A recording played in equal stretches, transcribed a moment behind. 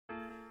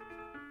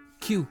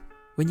Q,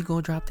 when you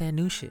gonna drop that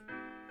new shit?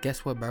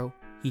 Guess what, bro?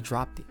 He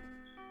dropped it.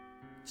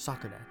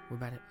 Soccer Dad. We're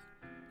about it.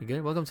 You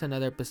good? Welcome to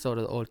another episode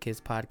of the Old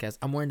Kids Podcast.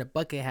 I'm wearing a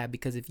bucket hat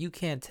because if you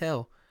can't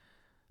tell,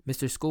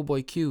 Mr.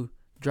 ScHoolboy Q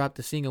dropped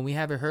a single. We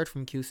haven't heard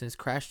from Q since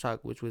Crash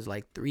Talk, which was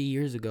like 3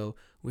 years ago.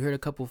 We heard a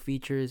couple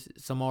features,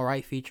 some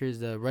alright features.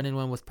 The running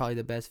one was probably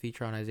the best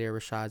feature on Isaiah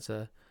Rashad's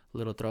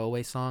little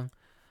throwaway song.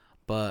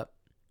 But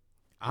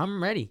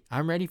I'm ready.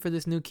 I'm ready for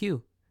this new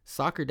Q.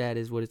 Soccer Dad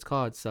is what it's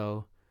called.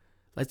 So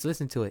let's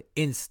listen to it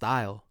in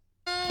style.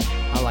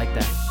 I like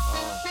that.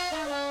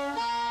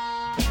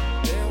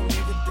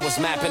 Was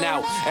mapping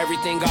out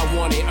everything I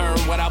wanted, earn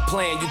what I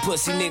planned. You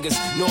pussy niggas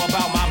know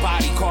about my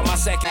body, call my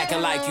sec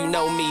acting like you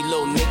know me,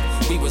 little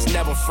nigga. We was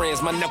never friends,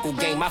 my knuckle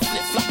game, my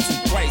flip flop too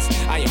crazy.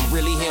 I am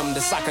really him,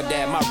 the soccer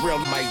dad, my real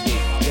mic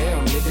dick.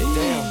 Damn, nigga,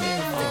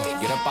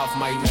 damn. Get up off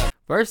my nut.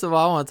 First of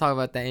all, I want to talk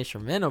about that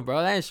instrumental,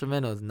 bro. That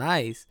instrumental is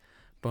nice.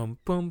 Boom,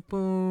 boom,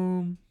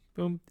 boom,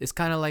 boom. It's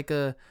kind of like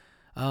a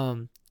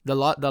the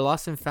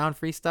Lost and Found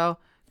freestyle.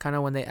 Kind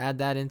of when they add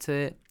that into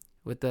it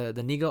with the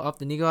Nigo off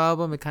the Nigo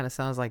album, it kind of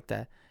sounds like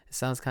that. It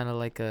sounds kind of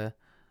like a,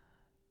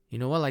 you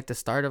know what, like the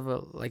start of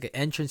an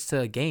entrance to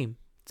a game,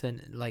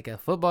 to like a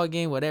football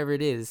game, whatever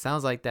it is. It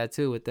sounds like that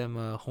too with them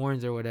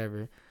horns or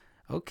whatever.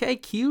 Okay,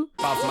 Q.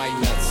 Off my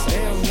nuts.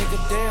 Damn,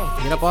 nigga,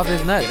 damn. Get up off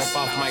his nuts. Get up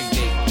off my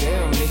dick.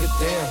 Damn, nigga,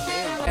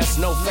 damn. That's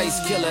no face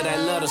killer that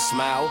love to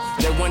smile.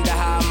 They wonder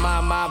how I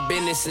mind my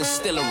business is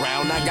still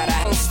around. I got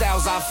a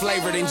styles I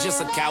flavored in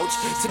just a couch.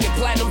 To get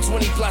platinum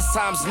 20 plus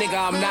times, nigga,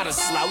 I'm not a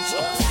slouch.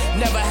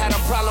 Never had a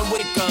problem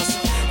with it, cause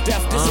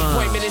death,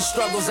 disappointment, and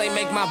struggles, they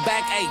make my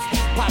back ache.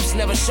 Pops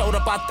never showed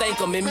up, I thank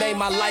them, it made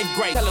my life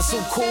great. Tell us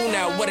who cool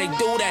now, where they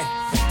do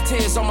that.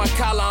 Tears on my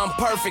collar, I'm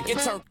perfect. It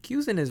turned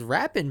Q's in his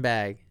rapping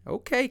bag.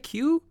 Okay,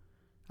 Q.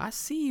 I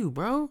see you,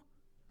 bro.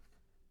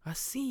 I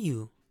see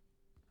you.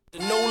 the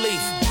new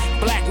leaf.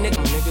 Black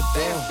nigga, nigga,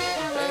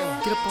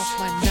 damn. Get up off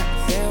my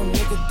nuts. Damn,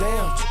 nigga,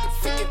 damn.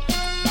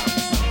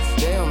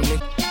 Damn,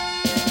 nigga.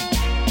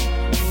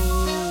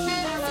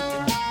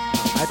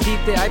 I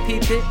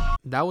peeped it.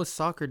 That was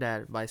Soccer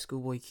Dad by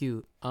ScHoolboy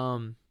Q.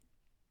 I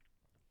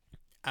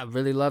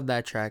really love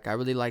that track. I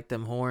really like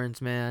them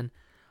horns, man.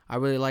 I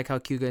really like how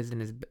Q gets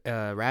in his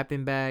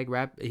rapping bag.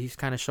 He's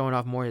kind of showing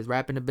off more his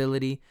rapping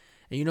ability.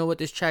 And you know what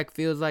this track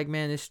feels like,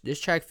 man?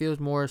 This track feels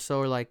more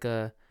so like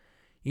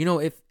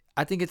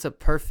I think it's a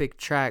perfect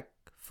track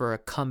for a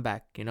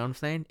comeback. You know what I'm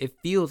saying? It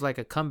feels like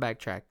a comeback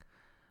track.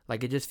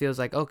 Like it just feels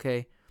like,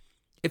 okay.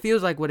 It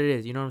feels like what it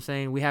is. You know what I'm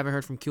saying? We haven't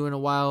heard from Q in a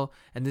while.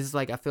 And this is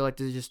like, I feel like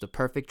this is just the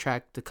perfect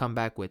track to come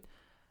back with.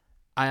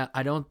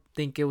 I don't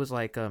think it was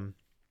like,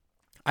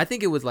 I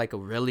think it was like a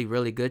really,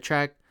 really good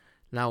track.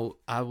 Now,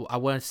 I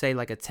wouldn't say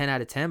like a 10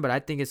 out of 10, but I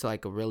think it's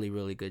like a really,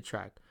 really good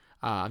track.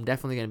 I'm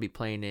definitely going to be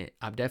playing it.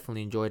 I've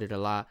definitely enjoyed it a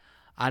lot.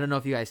 I don't know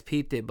if you guys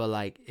peeped it, but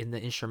like in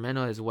the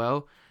instrumental as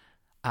well,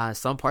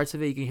 some parts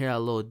of it, you can hear a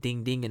little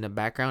ding ding in the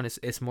background.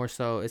 It's more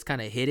so, it's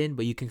kind of hidden,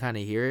 but you can kind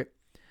of hear it.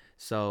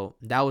 So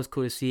that was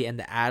cool to see. And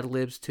the ad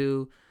libs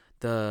too,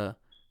 the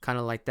kind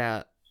of like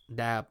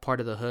that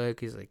part of the hook.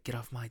 He's like, get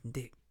off my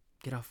dick,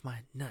 get off my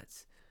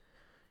nuts.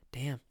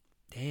 Damn.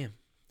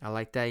 I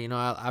like that. You know,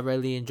 I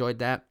really enjoyed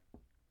that.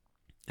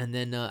 And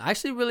then I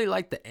actually really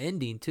like the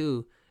ending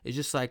too. It's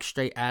just like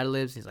straight ad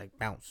libs. He's like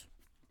bounce.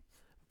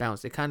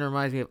 It kind of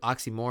reminds me of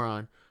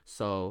Oxymoron.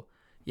 So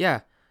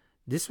yeah,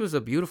 this was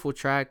a beautiful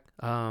track.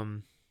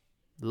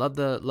 Love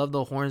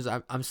the horns.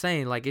 I'm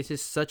saying like it's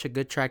just such a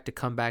good track to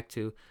come back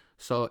to.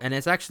 So, and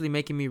it's actually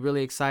making me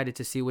really excited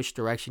to see which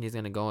direction he's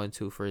gonna go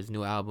into for his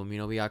new album. You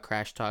know, we got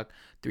Crash Talk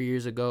 3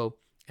 years ago,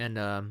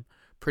 and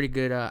pretty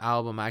good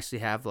album. I actually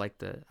have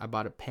like I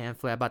bought a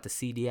pamphlet. I bought the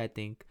CD, I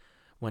think,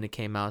 when it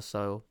came out.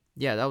 So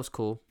yeah, that was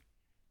cool.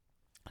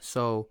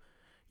 So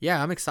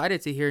yeah, I'm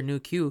excited to hear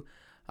new Q.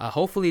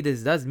 Hopefully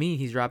this does mean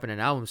he's dropping an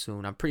album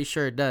soon. I'm pretty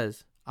sure it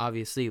does,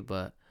 obviously.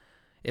 But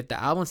if the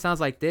album sounds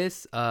like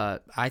this,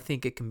 I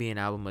think it can be an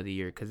album of the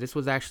year because this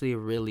was actually a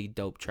really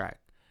dope track.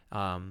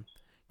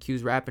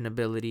 Q's rapping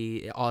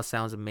ability, it all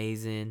sounds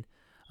amazing.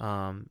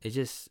 It's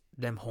just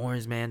them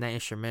horns, man, that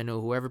instrumental.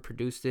 Whoever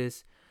produced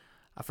this,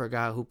 I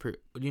forgot who.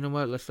 You know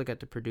what? Let's look at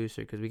the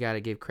producer because we gotta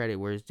give credit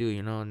where it's due.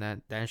 You know, and that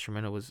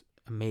instrumental was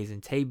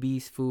amazing. Tay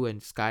Beast, Fu,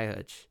 and Sky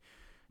Hutch.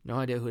 No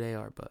idea who they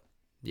are, but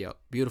yeah,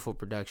 beautiful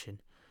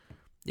production.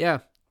 Yeah,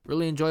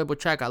 really enjoyable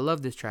track. I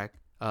love this track.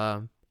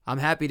 I'm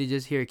happy to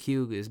just hear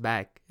Q is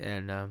back,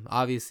 and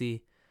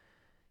obviously,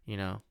 you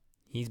know,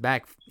 he's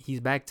back. He's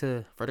back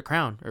for the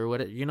crown or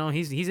what? You know,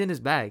 he's in his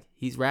bag.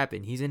 He's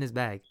rapping. He's in his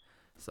bag.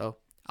 So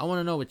I want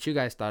to know what you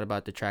guys thought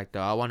about the track,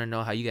 though. I want to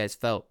know how you guys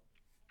felt.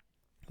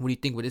 What do you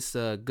think? Was this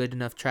a good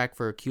enough track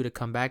for Q to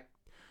come back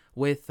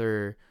with,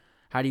 or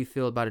how do you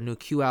feel about a new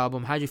Q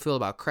album? How do you feel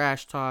about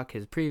Crash Talk,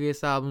 his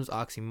previous albums,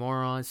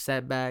 Oxymoron,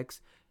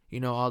 Setbacks,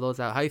 you know, all those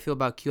out? How do you feel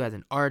about Q as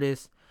an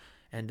artist?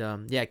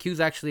 And yeah, Q's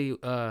actually,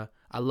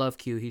 I love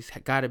Q. He's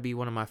got to be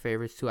one of my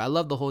favorites too. I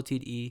love the whole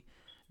TDE.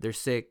 They're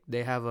sick.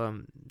 They have,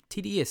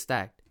 TDE is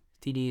stacked.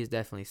 TDE is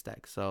definitely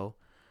stacked. So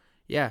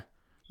yeah,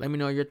 let me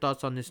know your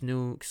thoughts on this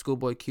new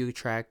ScHoolboy Q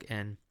track,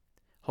 and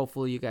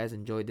Hopefully you guys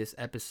enjoyed this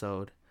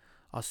episode.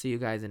 I'll see you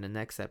guys in the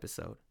next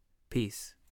episode. Peace.